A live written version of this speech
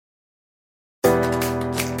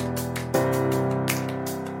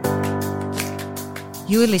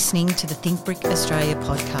You are listening to the Think Brick Australia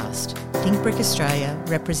podcast. Think Brick Australia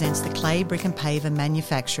represents the clay, brick and paver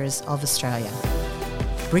manufacturers of Australia.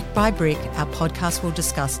 Brick by brick, our podcast will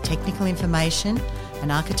discuss technical information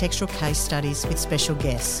and architectural case studies with special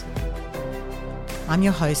guests. I'm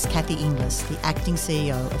your host, Kathy Inglis, the Acting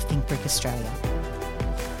CEO of Think Brick Australia.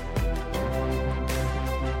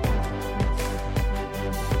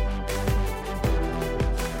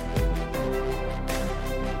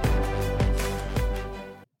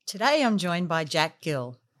 Today I'm joined by Jack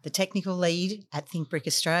Gill, the technical lead at Think Brick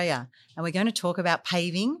Australia, and we're going to talk about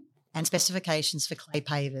paving and specifications for clay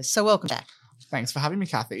pavers. So welcome, Jack. Thanks for having me,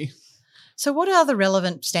 Kathy. So what are the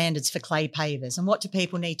relevant standards for clay pavers and what do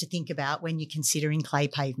people need to think about when you're considering clay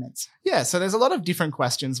pavements? Yeah, so there's a lot of different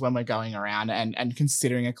questions when we're going around and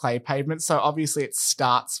considering a clay pavement. So obviously it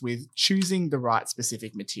starts with choosing the right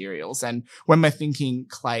specific materials. And when we're thinking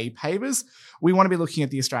clay pavers, we want to be looking at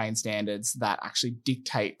the Australian standards that actually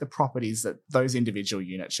dictate the properties that those individual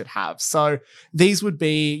units should have. So these would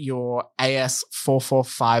be your AS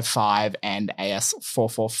 4455 and AS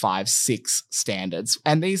 4456 standards.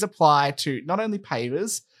 And these apply to not only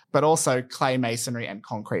pavers, but also clay masonry and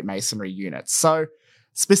concrete masonry units. So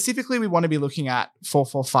specifically, we want to be looking at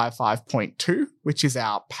 4455.2, which is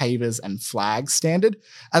our pavers and flags standard,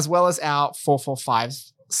 as well as our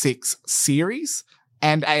 4456 series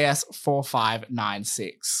and AS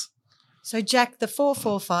 4596. So Jack, the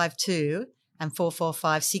 4452 and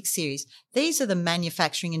 4456 series, these are the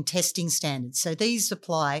manufacturing and testing standards. So these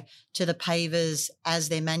apply to the pavers as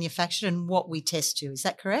they're manufactured and what we test to. Is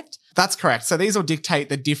that correct? That's correct. So these will dictate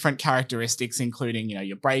the different characteristics, including,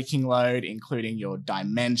 your braking load, including your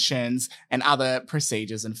dimensions and other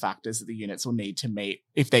procedures and factors that the units will need to meet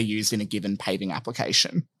if they're used in a given paving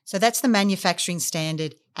application. So that's the manufacturing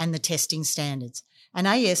standard and the testing standards. And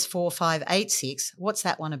AS 4586, what's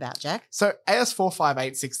that one about, Jack? So AS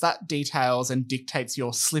 4586, that details and dictates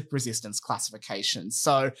your slip resistance classification.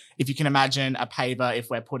 So if you can imagine a paver, if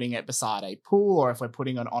we're putting it beside a pool or if we're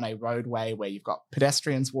putting it on a roadway where you've got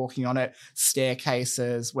pedestrians walking on it,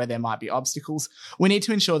 staircases where there might be obstacles, we need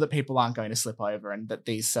to ensure that people aren't going to slip over and that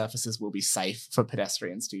these surfaces will be safe for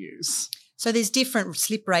pedestrians to use. So there's different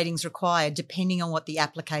slip ratings required depending on what the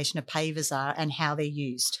application of pavers are and how they're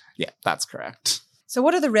used. Yeah, that's correct. So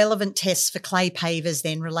what are the relevant tests for clay pavers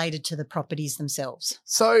then related to the properties themselves?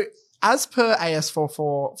 So as per AS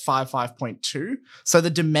 4455.2, so the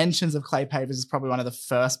dimensions of clay pavers is probably one of the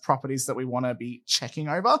first properties that we want to be checking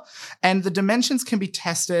over. And the dimensions can be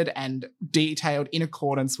tested and detailed in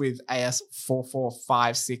accordance with AS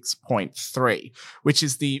 4456.3, which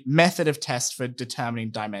is the method of test for determining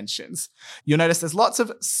dimensions. You'll notice there's lots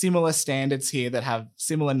of similar standards here that have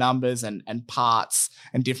similar numbers and parts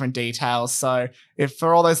and different details. So if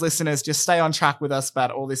for all those listeners, just stay on track with us, but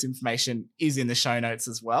all this information is in the show notes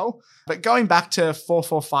as well. But going back to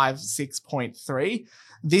 4456.3,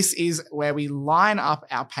 this is where we line up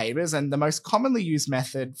our pavers, and the most commonly used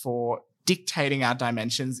method for dictating our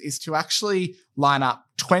dimensions is to actually line up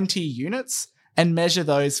 20 units and measure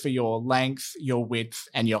those for your length, your width,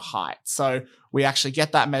 and your height. So we actually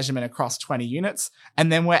get that measurement across 20 units, and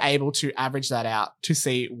then we're able to average that out to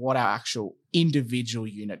see what our actual individual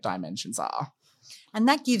unit dimensions are. And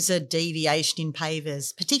that gives a deviation in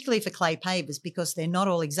pavers, particularly for clay pavers, because they're not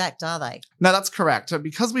all exact, are they? No, that's correct. So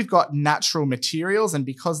because we've got natural materials and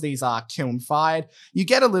because these are kiln fired, you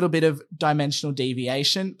get a little bit of dimensional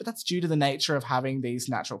deviation, but that's due to the nature of having these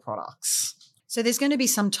natural products. So there's going to be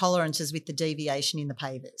some tolerances with the deviation in the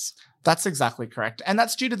pavers. That's exactly correct. And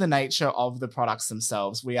that's due to the nature of the products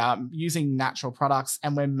themselves. We are using natural products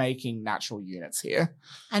and we're making natural units here.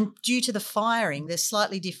 And due to the firing, they're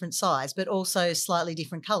slightly different size, but also slightly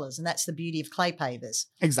different colours. And that's the beauty of clay pavers.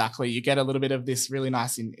 Exactly. You get a little bit of this really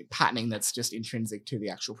nice patterning that's just intrinsic to the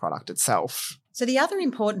actual product itself. So the other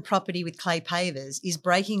important property with clay pavers is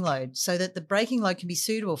braking load, so that the braking load can be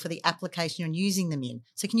suitable for the application you're using them in.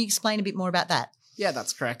 So can you explain a bit more about that? Yeah,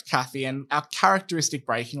 that's correct, Kathy. And our characteristic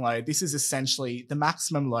braking load, this is essentially the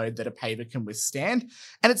maximum load that a paver can withstand.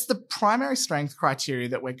 And it's the primary strength criteria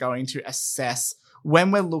that we're going to assess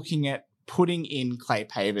when we're looking at putting in clay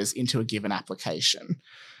pavers into a given application.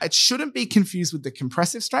 It shouldn't be confused with the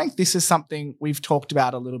compressive strength. This is something we've talked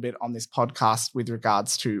about a little bit on this podcast with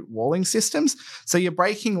regards to walling systems. So your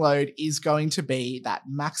braking load is going to be that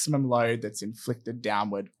maximum load that's inflicted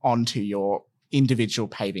downward onto your individual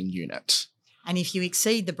paving unit. And if you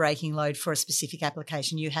exceed the braking load for a specific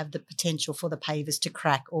application, you have the potential for the pavers to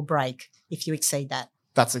crack or break if you exceed that.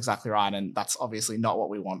 That's exactly right. And that's obviously not what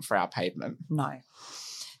we want for our pavement. No.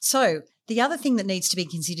 So the other thing that needs to be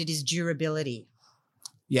considered is durability.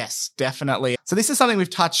 Yes, definitely. So this is something we've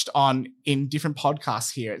touched on in different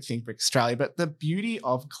podcasts here at Think Brick Australia, but the beauty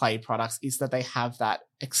of clay products is that they have that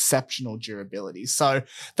exceptional durability. So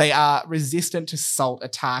they are resistant to salt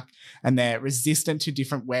attack and they're resistant to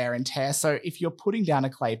different wear and tear. So if you're putting down a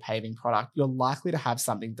clay paving product, you're likely to have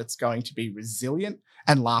something that's going to be resilient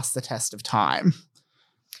and last the test of time.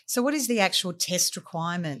 So what is the actual test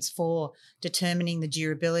requirements for determining the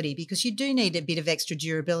durability? Because you do need a bit of extra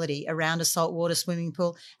durability around a saltwater swimming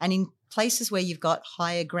pool and in places where you've got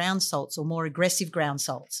higher ground salts or more aggressive ground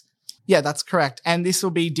salts. Yeah, that's correct. And this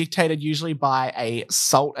will be dictated usually by a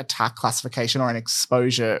salt attack classification or an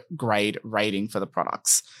exposure grade rating for the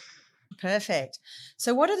products. Perfect.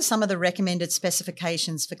 So what are some of the recommended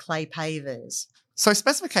specifications for clay pavers? So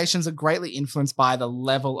specifications are greatly influenced by the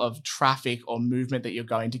level of traffic or movement that you're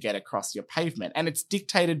going to get across your pavement. And it's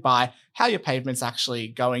dictated by how your pavement's actually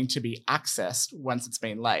going to be accessed once it's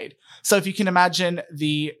been laid. So if you can imagine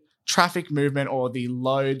the traffic movement or the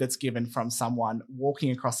load that's given from someone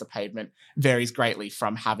walking across the pavement varies greatly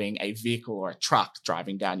from having a vehicle or a truck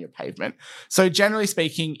driving down your pavement. So generally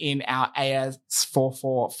speaking, in our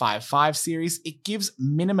AS4455 series, it gives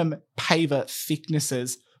minimum paver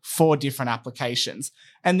thicknesses for different applications.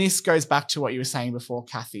 And this goes back to what you were saying before,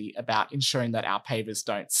 Kathy, about ensuring that our pavers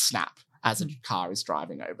don't snap as a car is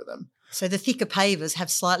driving over them. So the thicker pavers have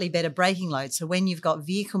slightly better braking load. So when you've got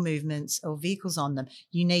vehicle movements or vehicles on them,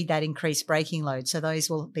 you need that increased braking load. So those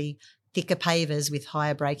will be thicker pavers with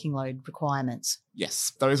higher braking load requirements.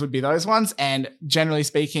 Yes, those would be those ones. And generally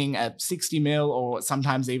speaking, a 60 mil or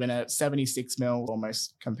sometimes even a 76 mil,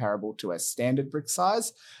 almost comparable to a standard brick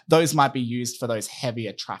size, those might be used for those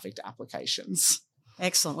heavier trafficked applications.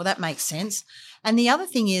 Excellent. Well, that makes sense. And the other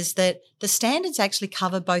thing is that the standards actually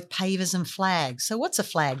cover both pavers and flags. So what's a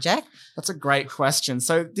flag, Jack? That's a great question.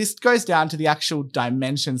 So this goes down to the actual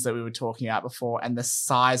dimensions that we were talking about before and the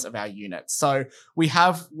size of our unit. So we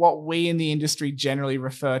have what we in the industry generally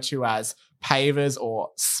refer to as pavers or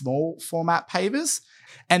small format pavers.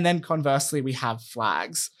 And then conversely, we have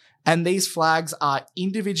flags. And these flags are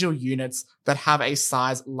individual units that have a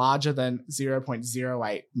size larger than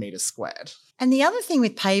 0.08 meters squared. And the other thing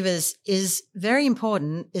with pavers is very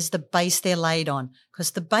important is the base they're laid on,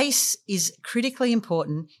 because the base is critically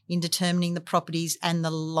important in determining the properties and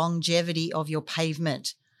the longevity of your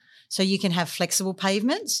pavement. So you can have flexible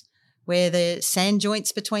pavements where the sand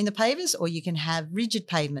joints between the pavers, or you can have rigid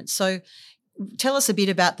pavements. So tell us a bit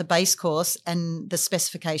about the base course and the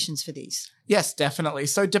specifications for these. Yes, definitely.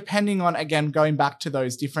 So depending on, again, going back to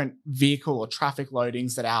those different vehicle or traffic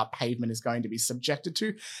loadings that our pavement is going to be subjected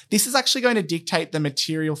to, this is actually going to dictate the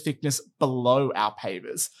material thickness below our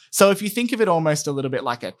pavers. So if you think of it almost a little bit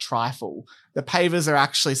like a trifle, the pavers are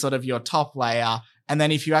actually sort of your top layer. And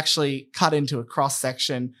then if you actually cut into a cross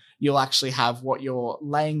section, you'll actually have what you're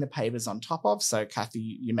laying the pavers on top of. So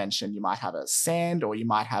Kathy, you mentioned you might have a sand or you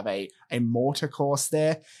might have a mortar course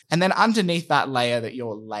there. And then underneath that layer that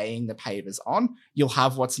you're laying the pavers on, you'll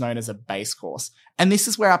have what's known as a base course. And this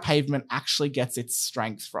is where our pavement actually gets its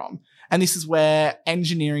strength from. And this is where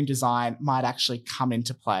engineering design might actually come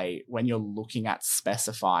into play when you're looking at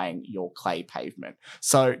specifying your clay pavement.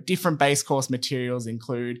 So different base course materials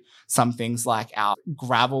include some things like our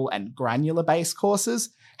gravel and granular base courses.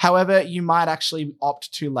 However, you might actually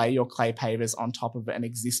opt to lay your clay pavers on top of an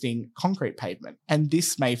existing concrete pavement, and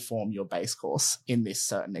this may form your base course in this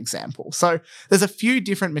certain example. So there's a few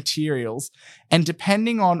different materials, and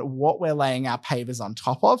depending on what we're laying our pavers on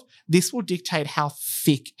top of, this will dictate how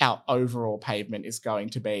thick our overall pavement is going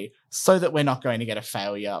to be so that we're not going to get a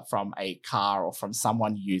failure from a car or from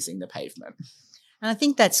someone using the pavement. And I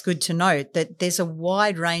think that's good to note that there's a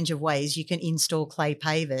wide range of ways you can install clay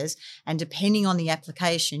pavers, and depending on the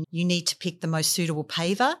application, you need to pick the most suitable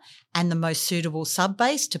paver and the most suitable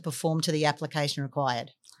sub-base to perform to the application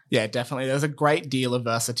required. Yeah, definitely. There's a great deal of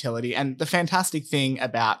versatility. And the fantastic thing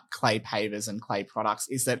about clay pavers and clay products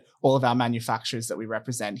is that all of our manufacturers that we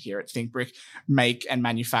represent here at ThinkBrick make and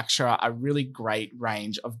manufacture a really great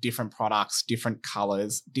range of different products, different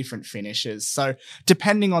colors, different finishes. So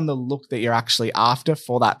depending on the look that you're actually after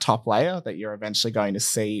for that top layer that you're eventually going to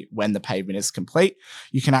see when the pavement is complete,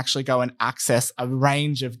 you can actually go and access a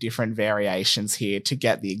range of different variations here to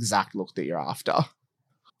get the exact look that you're after.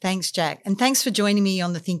 Thanks, Jack. And thanks for joining me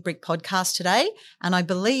on the Think Brick podcast today. And I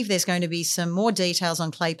believe there's going to be some more details on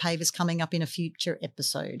clay pavers coming up in a future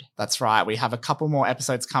episode. That's right. We have a couple more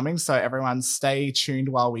episodes coming, so everyone stay tuned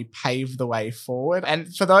while we pave the way forward.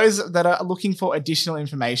 And for those that are looking for additional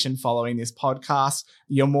information following this podcast,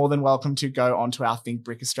 you're more than welcome to go onto our Think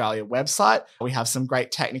Brick Australia website. We have some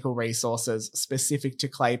great technical resources specific to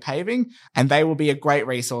clay paving, and they will be a great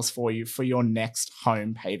resource for you for your next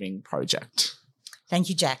home paving project. Thank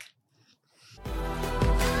you, Jack.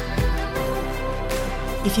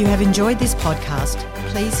 If you have enjoyed this podcast,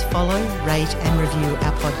 please follow, rate and review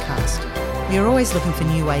our podcast. We are always looking for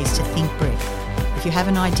new ways to think brick. If you have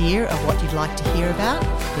an idea of what you'd like to hear about,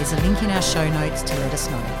 there's a link in our show notes to let us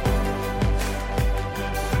know.